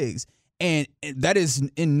Stephon Diggs. And that is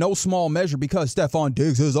in no small measure because Stephon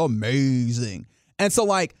Diggs is amazing. And so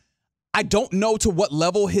I don't know to what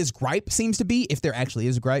level his gripe seems to be, if there actually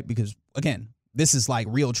is a gripe, because again, this is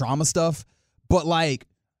real drama stuff. But I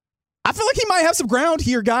feel like he might have some ground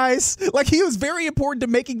here, guys. He was very important to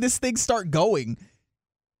making this thing start going.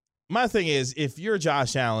 My thing is, if you're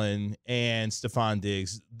Josh Allen and Stephon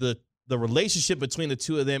Diggs, the relationship between the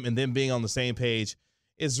two of them and them being on the same page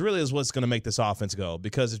is what's going to make this offense go.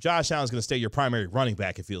 Because if Josh Allen's going to stay your primary running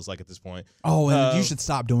back, it feels like at this point. Oh, and you should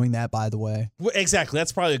stop doing that, by the way. Well, exactly.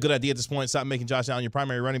 That's probably a good idea at this point. Stop making Josh Allen your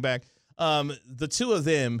primary running back. The two of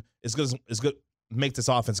them is good to make this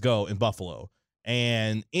offense go in Buffalo.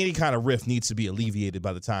 And any kind of rift needs to be alleviated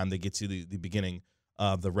by the time they get to the beginning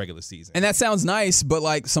of the regular season. And that sounds nice,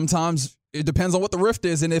 but sometimes it depends on what the rift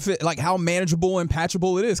is and if it how manageable and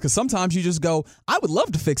patchable it is. Because sometimes you just go, I would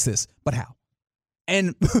love to fix this, but how?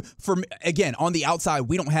 And again, on the outside,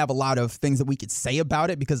 we don't have a lot of things that we could say about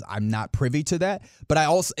it because I'm not privy to that. But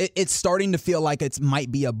it's starting to feel like it might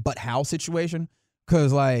be a but how situation,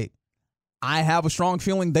 because I have a strong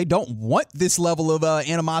feeling they don't want this level of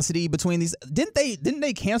animosity between these. Didn't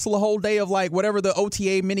they cancel a whole day of whatever the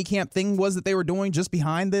OTA minicamp thing was that they were doing just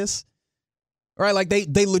behind this? Right? Like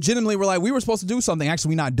they legitimately were like, we were supposed to do something.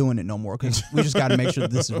 Actually, we're not doing it no more because we just got to make sure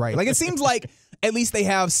that this is right. Like it seems like at least they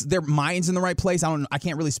have their minds in the right place. I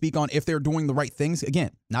can't really speak on if they're doing the right things. Again,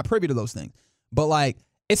 not privy to those things. But like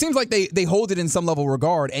it seems like they hold it in some level of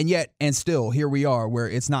regard, and still here we are where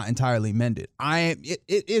it's not entirely mended. It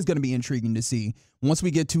is going to be intriguing to see once we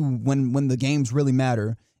get to when the games really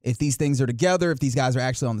matter, if these things are together, if these guys are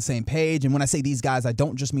actually on the same page. And when I say these guys, I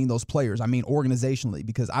don't just mean those players. I mean organizationally,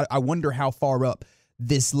 because I wonder how far up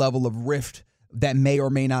this level of rift that may or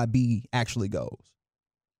may not be actually goes.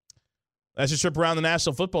 That's your trip around the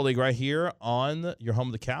National Football League right here on your home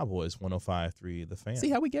of the Cowboys, 105.3 The Fan. See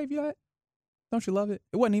how we gave you that? Don't you love it?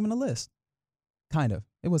 It wasn't even a list. Kind of.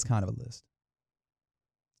 It was kind of a list.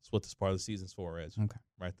 That's what this part of the season's for, Reg. Okay.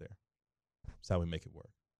 Right there. That's how we make it work.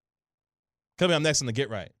 Coming up next on the Get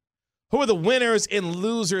Right. Who are the winners and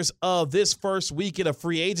losers of this first weekend of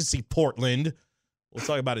free agency, Portland? We'll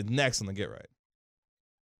talk about it next on the Get Right.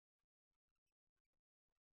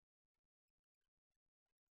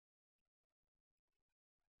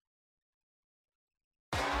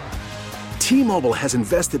 T-Mobile has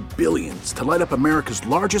invested billions to light up America's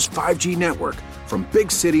largest 5G network, from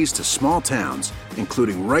big cities to small towns,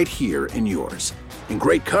 including right here in yours. And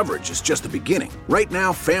great coverage is just the beginning. Right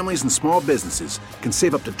now, families and small businesses can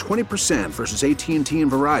save up to 20% versus AT&T and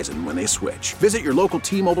Verizon when they switch. Visit your local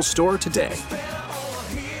T-Mobile store today.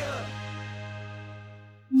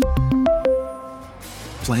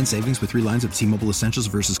 Plan savings with 3 lines of T-Mobile Essentials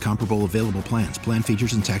versus comparable available plans. Plan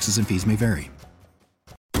features and taxes and fees may vary.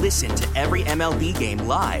 Listen to every MLB game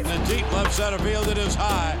live. In the deep left center field, it is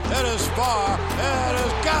high, it is far, it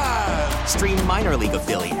is gone. Stream minor league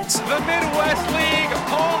affiliates. The Midwest League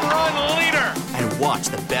home run leader. And watch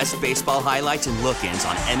the best baseball highlights and look-ins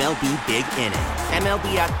on MLB Big Inning.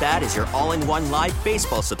 MLB At Bat is your all-in-one live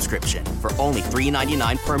baseball subscription for only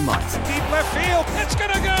 $3.99 per month. Deep left field, it's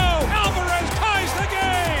gonna go. Alvarez ties the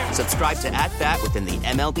game. Subscribe to At Bat within the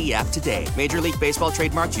MLB app today. Major League Baseball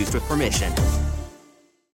trademarks used with permission.